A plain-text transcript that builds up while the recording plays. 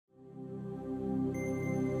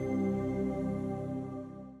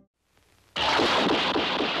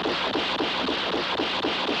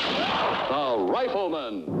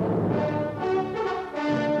Rifleman.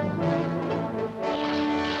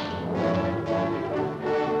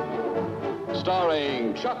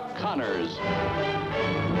 Starring Chuck Connors.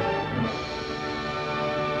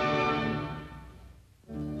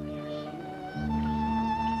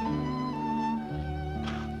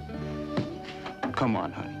 Come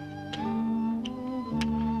on, honey.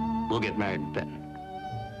 We'll get married in Benton.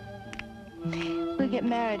 We'll get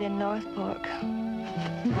married in North Fork.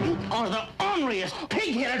 You are the orneriest,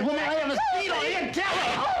 pig-headed woman I ever seen on your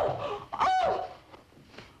telly! Oh! Oh!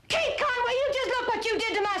 Keith Conway, you just look what you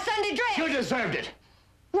did to my Sunday dress! You deserved it!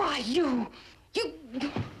 Why, you... We're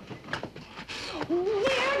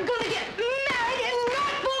gonna get married in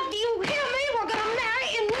North Fork! Do you hear me? We're gonna marry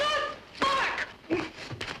in North Fork!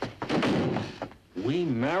 We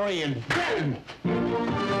marry in Benton!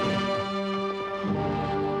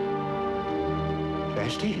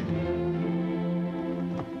 Bestie?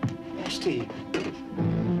 Bestie.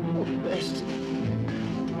 Oh, Bestie.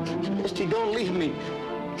 Bestie, don't leave me.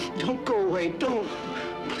 Don't go away. Don't.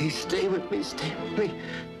 Please stay with me. Stay with me.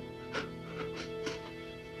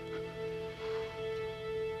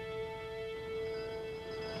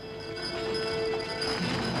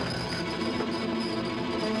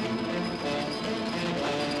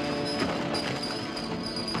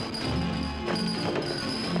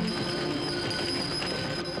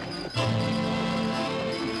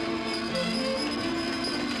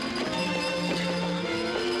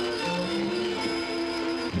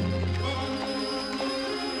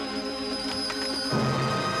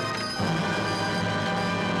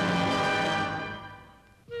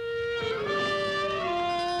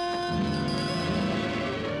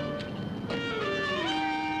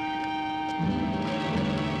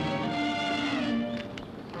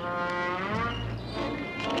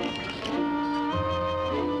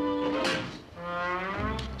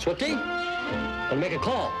 Swifty, I'll make a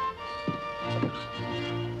call.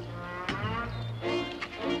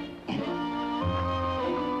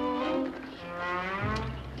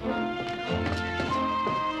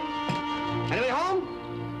 Anybody home?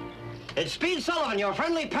 It's Speed Sullivan, your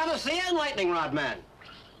friendly panacea and lightning rod man.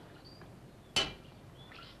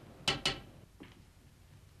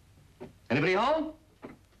 Anybody home?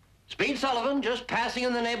 Speed Sullivan, just passing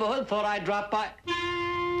in the neighborhood, thought I'd drop by.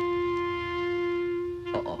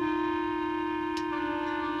 Uh-oh.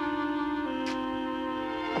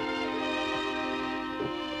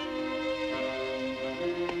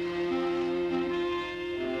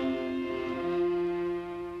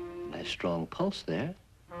 Nice strong pulse there.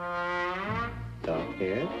 Dark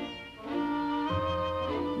hair.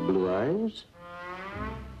 Blue eyes.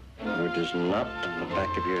 Gorgeous knot on the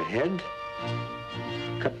back of your head.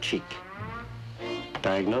 Cut cheek.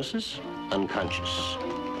 Diagnosis, unconscious.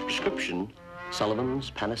 Prescription, Sullivan's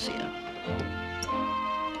Panacea.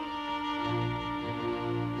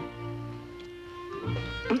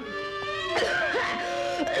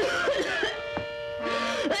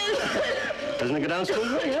 Doesn't it go down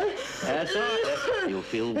smoothly, huh? That's all right. You'll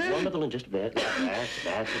feel wonderful in just a bit. That's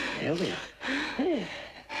it. There we are. Hey.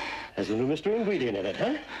 There's a little mystery ingredient in it,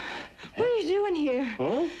 huh? What are you doing here?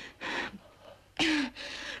 Huh?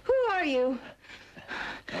 Who are you?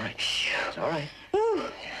 All right. It's all right. Ooh,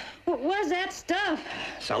 what was that stuff?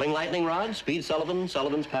 Selling lightning rods, Speed Sullivan,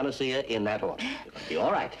 Sullivan's Panacea, in that order. You're gonna be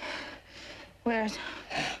all right. Well,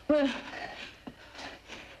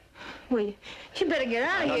 you better get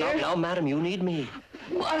out of here. No, madam, you need me.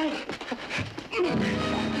 What?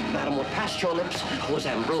 Madam, what passed your lips was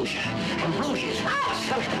ambrosia. Ambrosia's.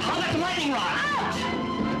 How about the lightning rod? Out!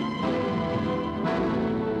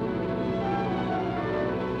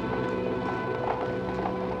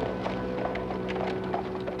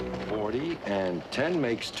 40 and 10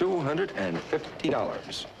 makes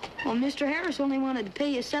 $250. Well, Mr. Harris only wanted to pay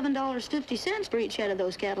you $7.50 for each head of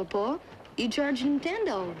those cattle, Paul. You charged him $10.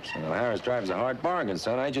 Well, Harris drives a hard bargain,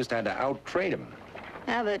 son. I just had to out-trade him.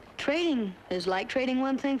 Yeah, but trading is like trading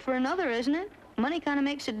one thing for another, isn't it? Money kind of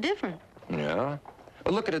makes it different. Yeah?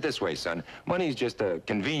 Well, look at it this way, son. Money's just a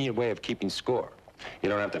convenient way of keeping score. You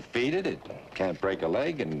don't have to feed it, it can't break a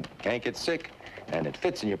leg, and can't get sick, and it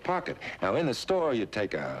fits in your pocket. Now, in the store, you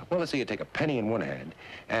take a, well, let's say you take a penny in one hand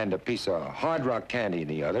and a piece of Hard Rock candy in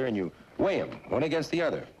the other, and you weigh them, one against the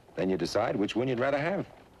other. Then you decide which one you'd rather have.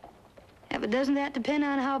 Yeah, but doesn't that depend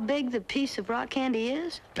on how big the piece of rock candy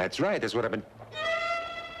is? That's right. That's what I've been...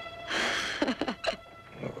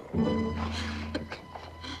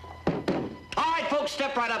 All right, folks,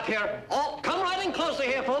 step right up here. Oh, come right in closer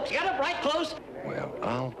here, folks. Get up right close.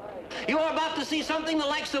 Well, You are about to see something the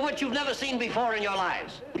likes of which you've never seen before in your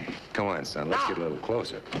lives. come on, son. Let's Now, get a little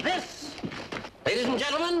closer. This, ladies and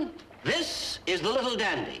gentlemen, This is the little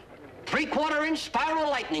dandy. 3/4-inch spiral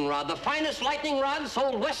lightning rod, the finest lightning rod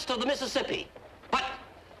sold west of the Mississippi. But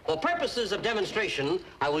for purposes of demonstration,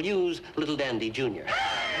 I will use Little Dandy Jr.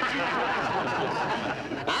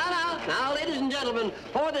 Now, ladies and gentlemen,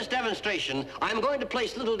 for this demonstration, I'm going to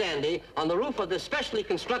place Little Dandy on the roof of this specially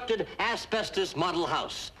constructed asbestos model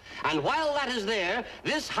house. And while that is there,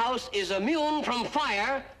 this house is immune from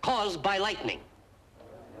fire caused by lightning.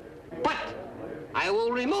 But I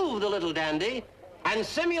will remove the Little Dandy and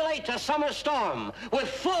simulate a summer storm with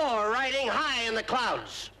Thor riding high in the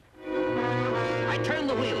clouds. I turn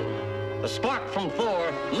the wheel. The spark from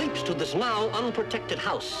Thor leaps to this now unprotected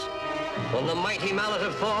house. When the mighty mallet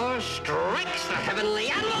of Thor strikes the heavenly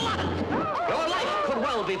animal, your life could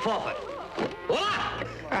well be forfeit. Voila!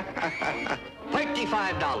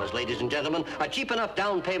 $35, ladies and gentlemen, a cheap enough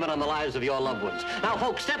down payment on the lives of your loved ones. Now,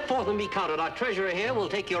 folks, step forth and be counted. Our treasurer here will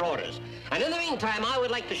take your orders. And in the meantime, I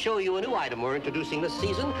would like to show you a new item we're introducing this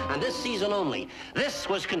season, and this season only. This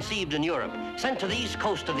was conceived in Europe, sent to the East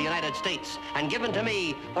Coast of the United States, and given to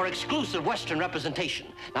me for exclusive Western representation.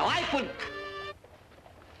 Now, I put...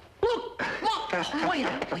 Look! Wait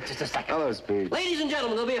just a second. Hello, Speed. Ladies and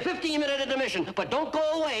gentlemen, there'll be a 15-minute intermission, but don't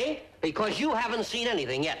go away because you haven't seen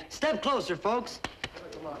anything yet. Step closer, folks.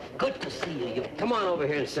 Good to see you. Come on over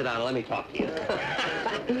here and sit down and let me talk to you.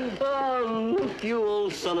 Oh, look, you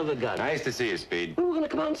old son of a gun. Nice to see you, Speed. We're going to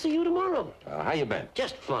come out and see you tomorrow. How you been?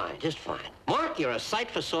 Just fine, just fine. Mark, you're a sight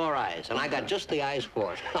for sore eyes, and I got just the eyes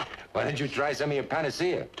for it. Why didn't you try some of your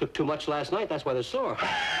panacea? Took too much last night, that's why they're sore.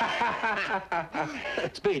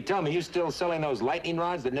 Speed, tell me, you still selling those lightning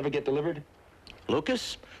rods that never get delivered?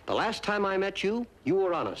 Lucas, the last time I met you, you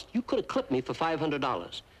were honest. You could have clipped me for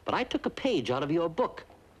 $500, but I took a page out of your book.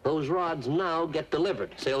 Those rods now get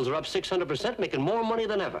delivered. Sales are up 600%, making more money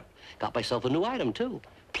than ever. Got myself a new item, too.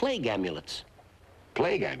 Plague amulets.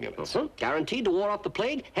 Plague amulets? Guaranteed to ward off the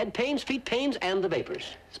plague, head pains, feet pains, and the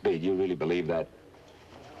vapors. Speed, you really believe that?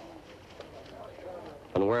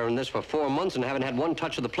 Been wearing this for 4 months and haven't had one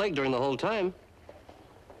touch of the plague during the whole time.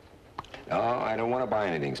 No, I don't want to buy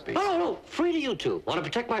anything, Speed. No. Free to you two. Want to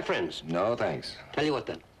protect my friends. No, thanks. Tell you what,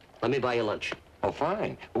 then. Let me buy you lunch. Oh,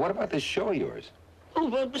 fine. But what about this show of yours? Oh,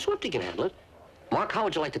 well, Swifty can handle it. Mark, how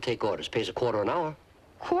would you like to take orders? Pays $1/4 an hour.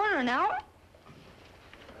 Quarter an hour?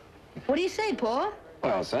 What do you say, Paul?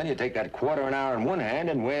 Well, son, you take that $1/4 an hour in one hand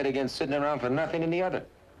and weigh it against sitting around for nothing in the other.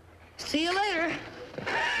 See you later.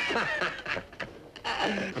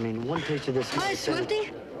 I mean, one taste of this... Hi,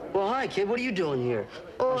 Swifty. Well, hi, kid. What are you doing here?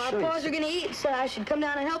 Well, our paws are gonna eat, so I should come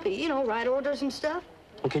down and help you. You know, write orders and stuff.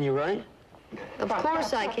 Well, can you write? Of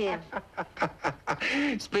course I can.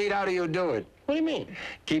 Speed, how do you do it? What do you mean?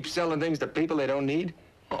 Keep selling things to people they don't need?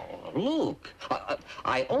 Oh, Luke,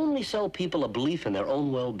 I only sell people a belief in their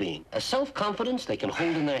own well-being, a self-confidence they can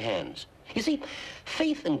hold in their hands. You see,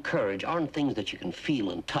 faith and courage aren't things that you can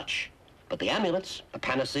feel and touch. But the amulets, the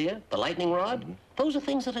panacea, the lightning rod, those are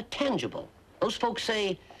things that are tangible. Those folks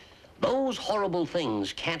say, those horrible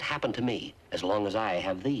things can't happen to me as long as I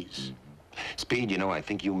have these. Speed, you know, I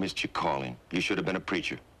think you missed your calling. You should have been a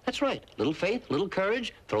preacher. That's right. Little faith, little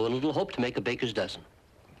courage, throw in a little hope to make a baker's dozen.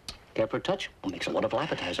 Care for a touch? Well, makes a wonderful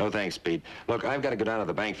appetizer. No, thanks, Speed. Look, I've got to go down to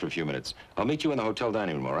the bank for a few minutes. I'll meet you in the hotel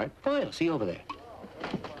dining room, all right? Fine, I'll see you over there.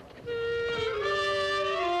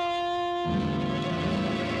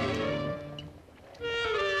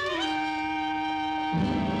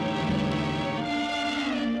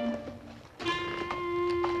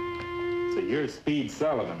 So you're Speed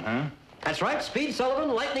Sullivan, huh? That's right, Speed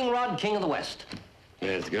Sullivan, lightning rod king of the West.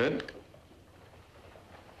 That's good.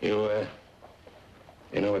 You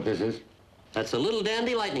know what this is? That's a little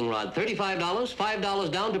dandy lightning rod, $35,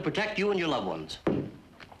 $5 down to protect you and your loved ones.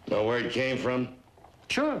 Know where it came from?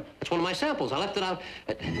 Sure, it's one of my samples. I left it out.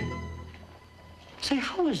 Say,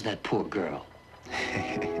 how is that poor girl?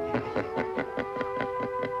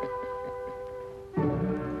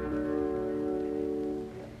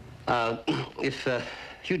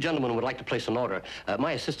 If you gentlemen would like to place an order,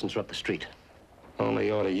 my assistants are up the street.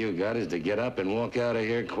 Only order you got is to get up and walk out of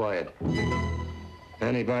here quiet.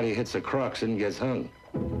 Anybody hits a Croxton gets hung.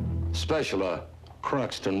 Special a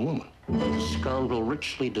Croxton woman. The scoundrel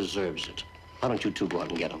richly deserves it. Why don't you two go out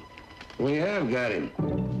and get him? We have got him.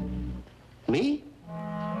 Me?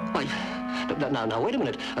 Why, now, wait a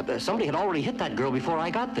minute. Somebody had already hit that girl before I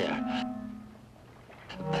got there.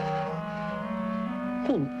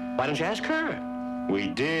 Well, why don't you ask her? We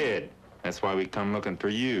did. That's why we come looking for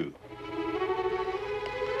you.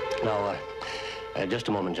 Now, just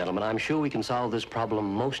a moment, gentlemen. I'm sure we can solve this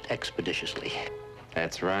problem most expeditiously.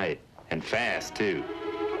 That's right. And fast, too.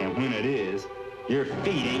 And when it is, your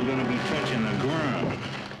feet ain't gonna be touching the ground.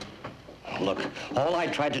 Look, all I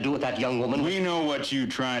tried to do with that young woman... We know what you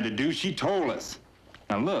tried to do. She told us.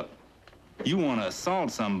 Now, look, you want to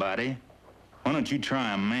assault somebody. Why don't you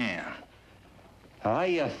try a man?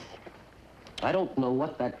 I don't know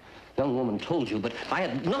what that young woman told you, but I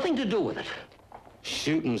had nothing to do with it.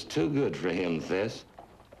 Shooting's too good for him, Thess.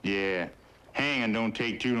 Yeah, hanging don't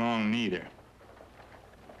take too long neither.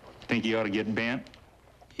 Think he ought to get bent?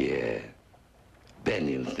 Yeah. Bend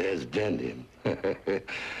him, Thess, bend him.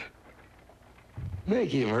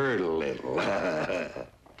 Make him hurt a little.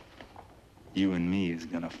 You and me is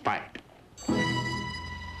gonna fight.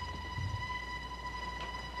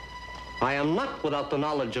 I am not without the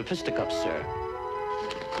knowledge of fisticuffs, sir.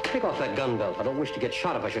 Take off that gun belt. I don't wish to get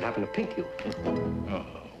shot if I should happen to pink you. Oh,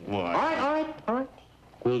 what? All right.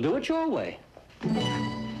 We'll do it your way.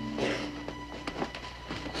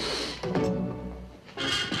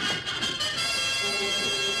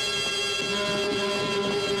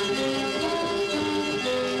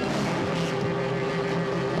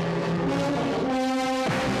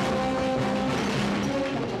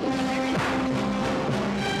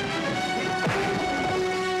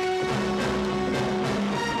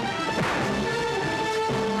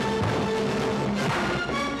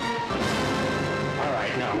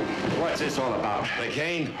 What's this all about?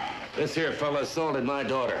 McCain, this here fella assaulted my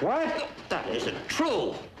daughter. What? That isn't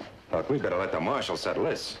true. Look, we better let the marshal settle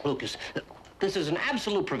this. Lucas, this is an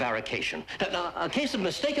absolute prevarication. A case of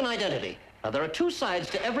mistaken identity. Now, there are two sides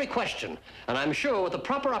to every question, and I'm sure with the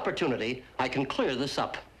proper opportunity, I can clear this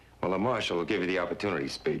up. Well, the marshal will give you the opportunity,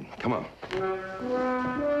 Speed. Come on.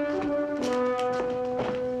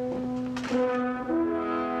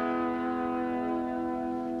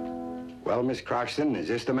 Well, Miss Croxton, is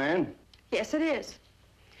this the man? Yes, it is.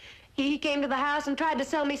 He came to the house and tried to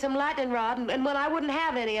sell me some lightning rod, and when I wouldn't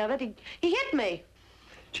have any of it, he hit me.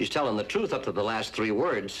 She's telling the truth up to the last three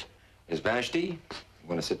words. Miss Vashti, you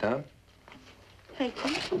want to sit down? Thank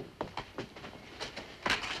you.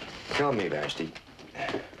 Tell me, Vashti,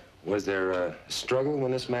 was there a struggle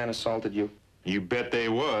when this man assaulted you? You bet they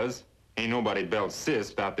was. Ain't nobody belt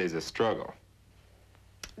sis about there's a struggle.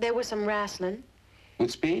 There was some wrestling.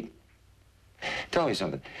 With Speed? Tell me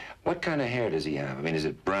something. What kind of hair does he have? I mean, is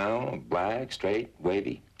it brown, black, straight,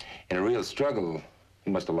 wavy? In a real struggle,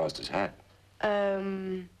 he must have lost his hat.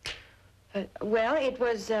 Well, it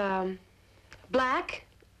was, black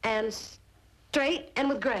and straight and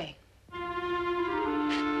with gray.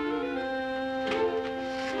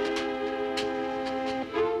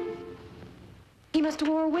 He must have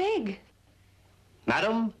wore a wig.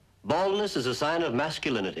 Madam, baldness is a sign of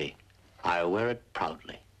masculinity. I wear it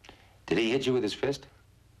proudly. Did he hit you with his fist?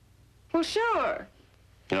 Well, sure.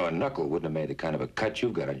 You know, a knuckle wouldn't have made the kind of a cut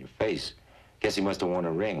you've got on your face. Guess he must have worn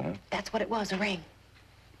a ring, huh? That's what it was, a ring.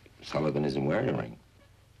 Sullivan isn't wearing a ring.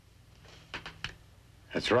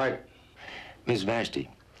 That's right. Miss Vashti,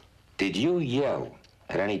 did you yell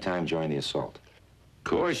at any time during the assault? Of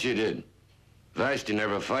course you did. Vashti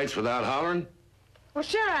never fights without hollering. Well,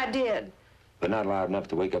 sure I did. But not loud enough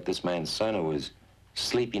to wake up this man's son who was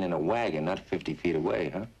sleeping in a wagon not 50 feet away,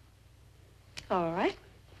 huh? All right.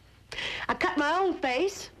 I cut my own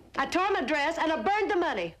face, I tore my dress, and I burned the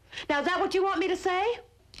money. Now, is that what you want me to say?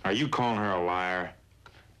 Are you calling her a liar?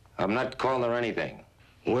 I'm not calling her anything.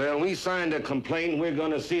 Well, we signed a complaint. We're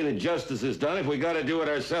going to see that justice is done if we got to do it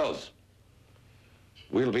ourselves.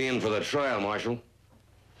 We'll be in for the trial, Marshal.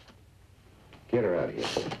 Get her out of here.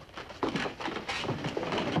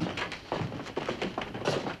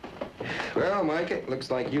 Well, Mike, it looks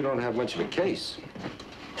like you don't have much of a case.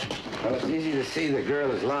 Well, it's easy to see the girl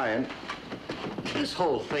is lying. This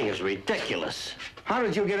whole thing is ridiculous. How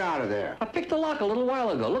did you get out of there? I picked the lock a little while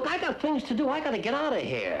ago. Look, I got things to do. I got to get out of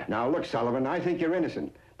here. Now, look, Sullivan, I think you're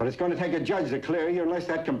innocent, but it's going to take a judge to clear you unless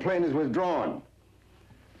that complaint is withdrawn.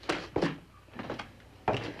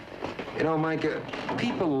 You know, Mike,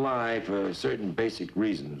 people lie for certain basic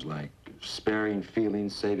reasons, like sparing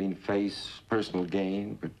feelings, saving face, personal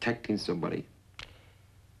gain, protecting somebody.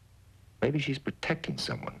 Maybe she's protecting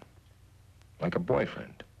someone, like a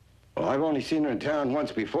boyfriend. Well, I've only seen her in town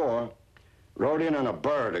once before. Rode in on a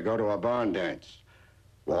burr to go to a barn dance.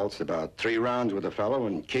 Waltzed about 3 rounds with a fellow,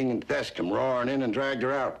 and King and Thess come roaring in and dragged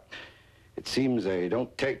her out. It seems they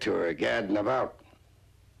don't take to her gadding about.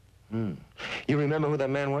 You remember who that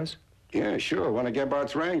man was? Yeah, sure, one of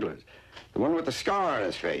Gebart's wranglers. The one with the scar on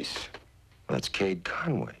his face. Well, that's Cade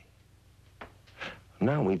Conway.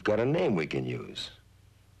 Now we've got a name we can use.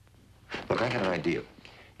 Look, I got an idea.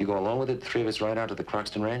 You go along with it, the 3 of us ride out to the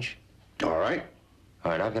Croxton Ranch? All right.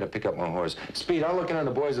 All right, I've got to pick up my horse. Speed, I'll look in on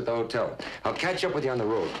the boys at the hotel. I'll catch up with you on the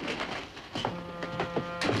road.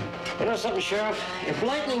 You know something, Sheriff? If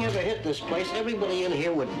lightning ever hit this place, everybody in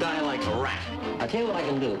here would die like a rat. I'll tell you what I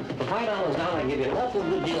can do. For $5 down, I can give you an awful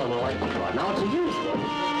good deal on a lightning rod. Now, it's a used one.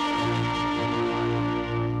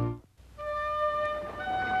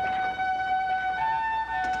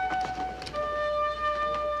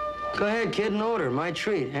 Go ahead, kid, and order. My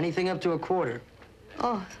treat. Anything up to a quarter.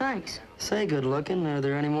 Oh, thanks. Say, good looking. Are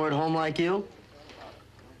there any more at home like you?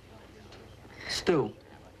 Stew.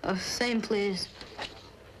 Same, please.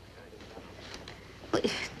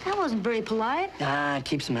 But that wasn't very polite. Ah, it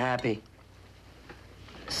keeps him happy.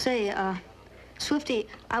 Say, Swifty,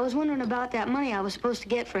 I was wondering about that money I was supposed to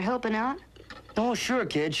get for helping out. Oh, sure,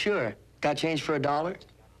 kid, sure. Got change for $1?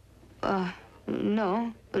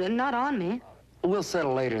 No, but not on me. We'll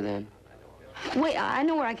settle later, then. Wait, I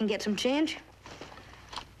know where I can get some change.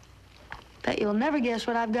 Bet you'll never guess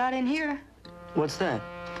what I've got in here. What's that?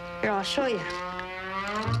 Here, I'll show you.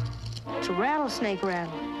 It's a rattlesnake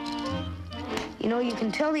rattle. You know, you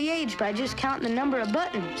can tell the age by just counting the number of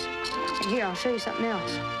buttons. And here, I'll show you something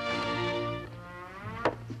else.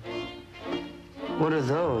 What are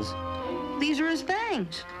those? These are his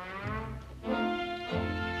fangs.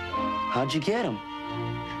 How'd you get them?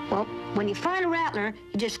 Well, when you find a rattler,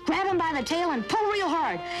 you just grab him by the tail and pull real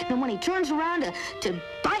hard. And when he turns around to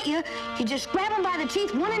bite you, you just grab him by the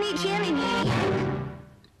teeth, one in each end, and you...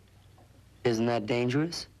 Isn't that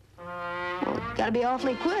dangerous? Well, you gotta be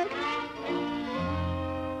awfully quick.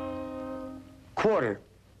 Quarter.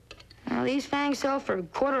 Well, these fangs sell for a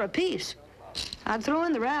quarter apiece. I'd throw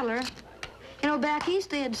in the rattler. You know, back east,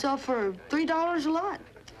 they'd sell for $3 a lot.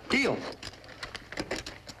 Deal.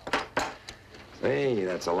 Hey,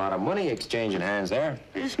 that's a lot of money exchanging hands there.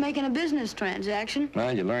 We're just making a business transaction.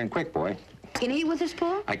 Well, you learn quick, boy. Can you eat with this,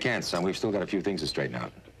 Paul? I can't, son. We've still got a few things to straighten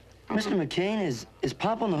out. Mr. McCain, is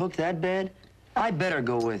Pop on the hook that bad? I better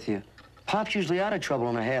go with you. Pop's usually out of trouble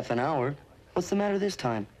in a half an hour. What's the matter this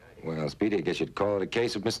time? Well, Speedy, I guess you'd call it a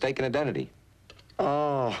case of mistaken identity.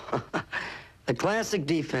 Oh, the classic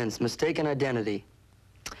defense, mistaken identity.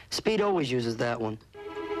 Speed always uses that one.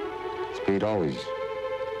 Speed always.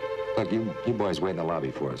 Look, you boys wait in the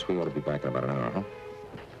lobby for us. We ought to be back in about an hour, huh?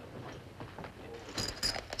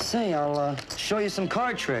 Say, I'll show you some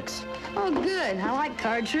card tricks. Oh, good. I like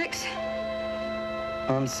card tricks.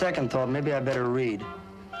 On second thought, maybe I better read.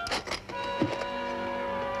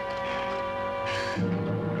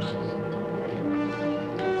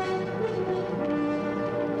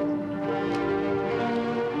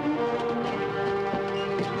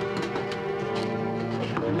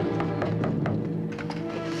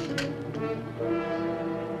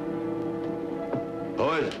 Who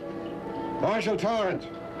is it? Marshal Torrance.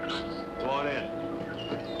 Go on in.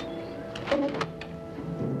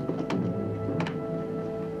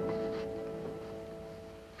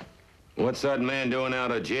 What's that man doing out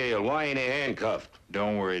of jail? Why ain't he handcuffed?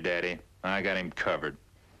 Don't worry, Daddy. I got him covered.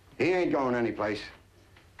 He ain't going anyplace.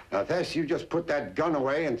 Now, Tess, you just put that gun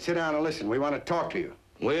away and sit down and listen. We want to talk to you.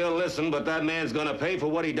 We'll listen, but that man's gonna pay for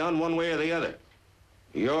what he done one way or the other.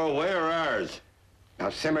 Your way or ours? Now,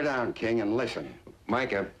 simmer down, King, and listen.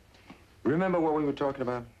 Micah, remember what we were talking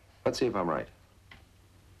about? Let's see if I'm right.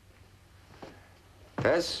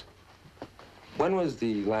 Tess, when was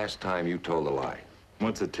the last time you told a lie?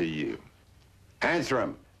 What's it to you? Answer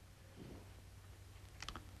him.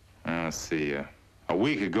 Let's see. A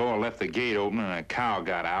week ago, I left the gate open and a cow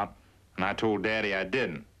got out, and I told Daddy I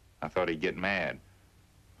didn't. I thought he'd get mad,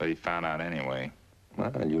 but he found out anyway.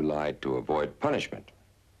 Well, you lied to avoid punishment.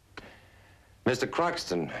 Mr.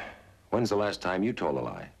 Croxton, when's the last time you told a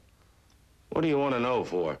lie? What do you want to know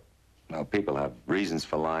for? Well, people have reasons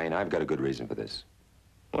for lying. I've got a good reason for this.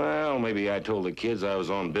 Well, maybe I told the kids I was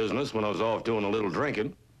on business when I was off doing a little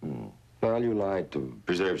drinking. Well, you lied to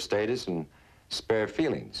preserve status and spare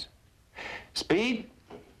feelings. Speed?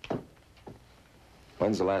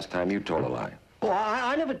 When's the last time you told a lie? Oh,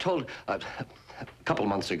 I never told... a couple of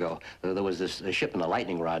months ago, there was this shipment of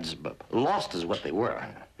lightning rods, but lost is what they were.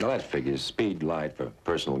 Well, that figures. Speed lied for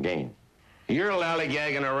personal gain. You're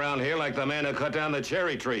lollygagging around here like the man who cut down the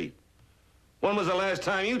cherry tree. When was the last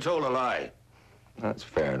time you told a lie? That's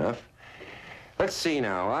fair enough. Let's see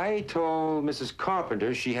now. I told Mrs.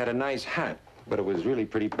 Carpenter she had a nice hat, but it was really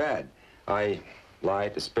pretty bad. I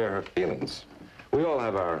lied to spare her feelings. We all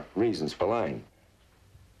have our reasons for lying.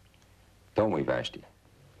 Don't we, Vashti?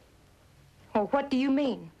 Well, what do you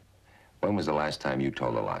mean? When was the last time you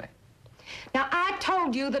told a lie? Now, I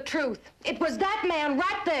told you the truth. It was that man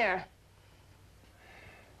right there.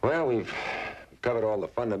 Well, we've covered all the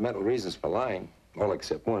fundamental reasons for lying, all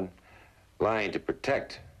except one. Lying to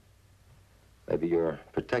protect. Maybe you're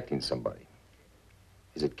protecting somebody.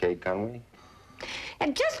 Is it Kay Conway?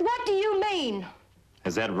 And just what do you mean?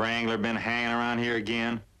 Has that Wrangler been hanging around here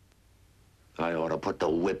again? I ought to put the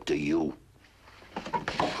whip to you.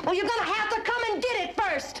 Well, you're gonna have to come and get it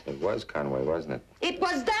first. It was Conway, wasn't it? It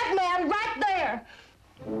was that man right there.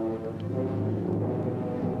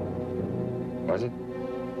 Was it?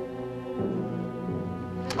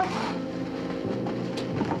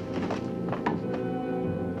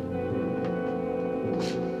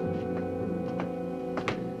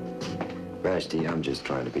 Vashti, I'm just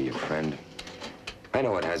trying to be your friend. I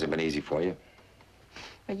know it hasn't been easy for you.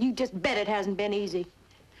 Well, you just bet it hasn't been easy.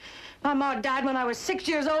 My ma died when I was 6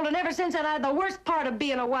 years old, and ever since then I had the worst part of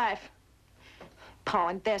being a wife. Pa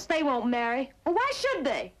and Bess, they won't marry. Well, why should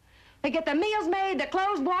they? They get their meals made, their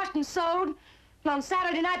clothes washed and sewed, and on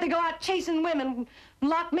Saturday night they go out chasing women and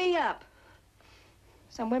lock me up.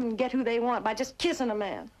 Some women get who they want by just kissing a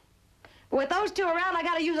man. But with those two around, I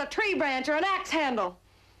gotta use a tree branch or an axe handle.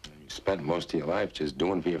 You spent most of your life just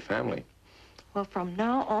doing for your family. Well, from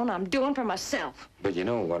now on, I'm doing for myself. But you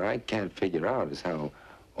know, what I can't figure out is how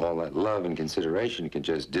all that love and consideration can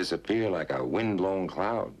just disappear like a wind-blown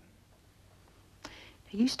cloud.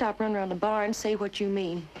 You stop running around the bar and say what you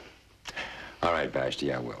mean. All right,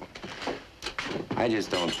 Vashti, I will. I just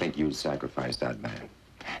don't think you'd sacrifice that man.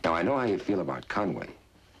 Now, I know how you feel about Conway,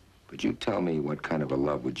 but you tell me what kind of a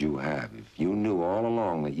love would you have if you knew all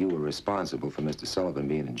along that you were responsible for Mr. Sullivan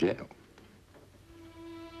being in jail?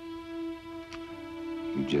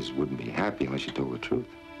 You just wouldn't be happy unless you told the truth.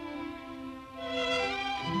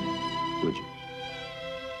 Would you?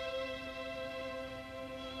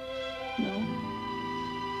 No.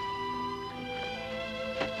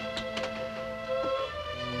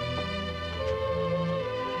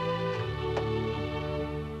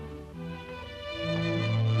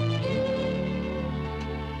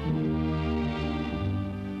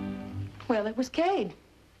 Well, it was Cade.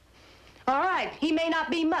 All right, he may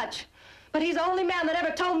not be much, but he's the only man that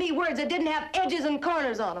ever told me words that didn't have edges and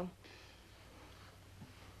corners on them.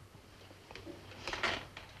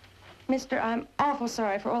 Mister, I'm awful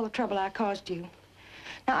sorry for all the trouble I caused you.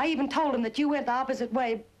 Now, I even told them that you went the opposite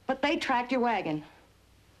way, but they tracked your wagon.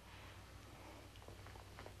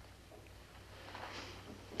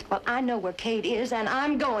 Well, I know where Cade is, and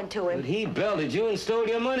I'm going to him. But he belted you and stole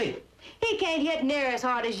your money. He can't hit near as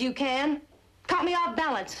hard as you can. Caught me off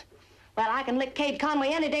balance. Well, I can lick Cade Conway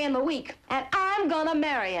any day in the week, and I'm gonna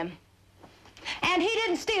marry him. And he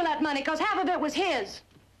didn't steal that money, because half of it was his.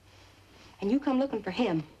 And you come looking for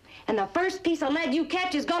him, and the first piece of lead you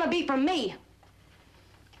catch is gonna be from me.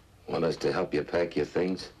 Want us to help you pack your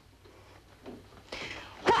things?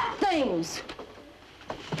 What things?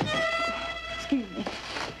 Excuse me.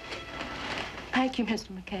 Thank you,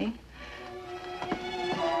 Mr. McKay.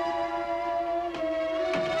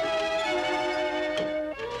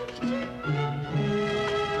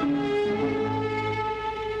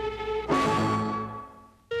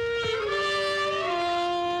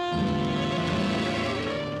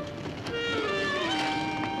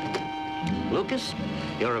 Lucas,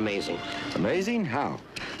 you're amazing. Amazing? How?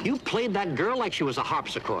 You played that girl like she was a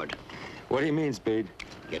harpsichord. What do you mean, Speed?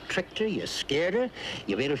 You tricked her, you scared her,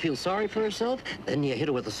 you made her feel sorry for herself, then you hit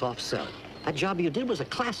her with a soft sell. That job you did was a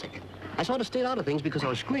classic. I sort of stayed out of things because I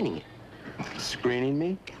was screening you. Screening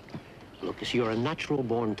me? Lucas, you're a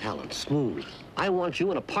natural-born talent, smooth. I want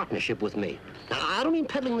you in a partnership with me. Now, I don't mean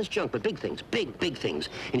peddling this junk, but big things, big things.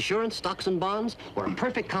 Insurance, stocks, and bonds, we're a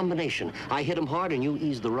perfect combination. I hit them hard, and you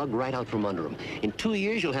ease the rug right out from under them. In 2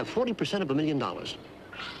 years, you'll have 40% of $1 million.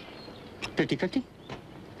 50-50?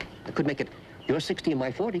 I could make it your 60 and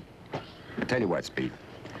my 40. I tell you what, Speed.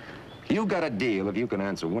 You got a deal if you can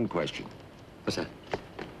answer one question. What's that?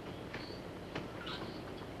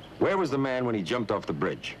 Where was the man when he jumped off the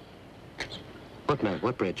bridge? What man?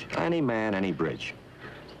 What bridge? Any man, any bridge.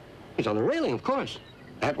 He's on the railing, of course.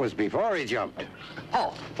 That was before he jumped.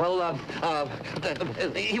 Oh, well,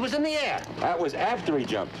 he was in the air. That was after he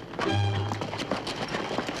jumped.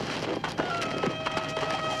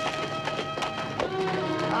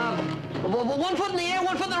 One foot in the air,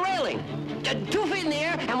 one foot in the railing. 2 feet in the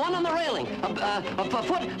air and one on the railing. A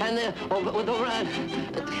foot and the...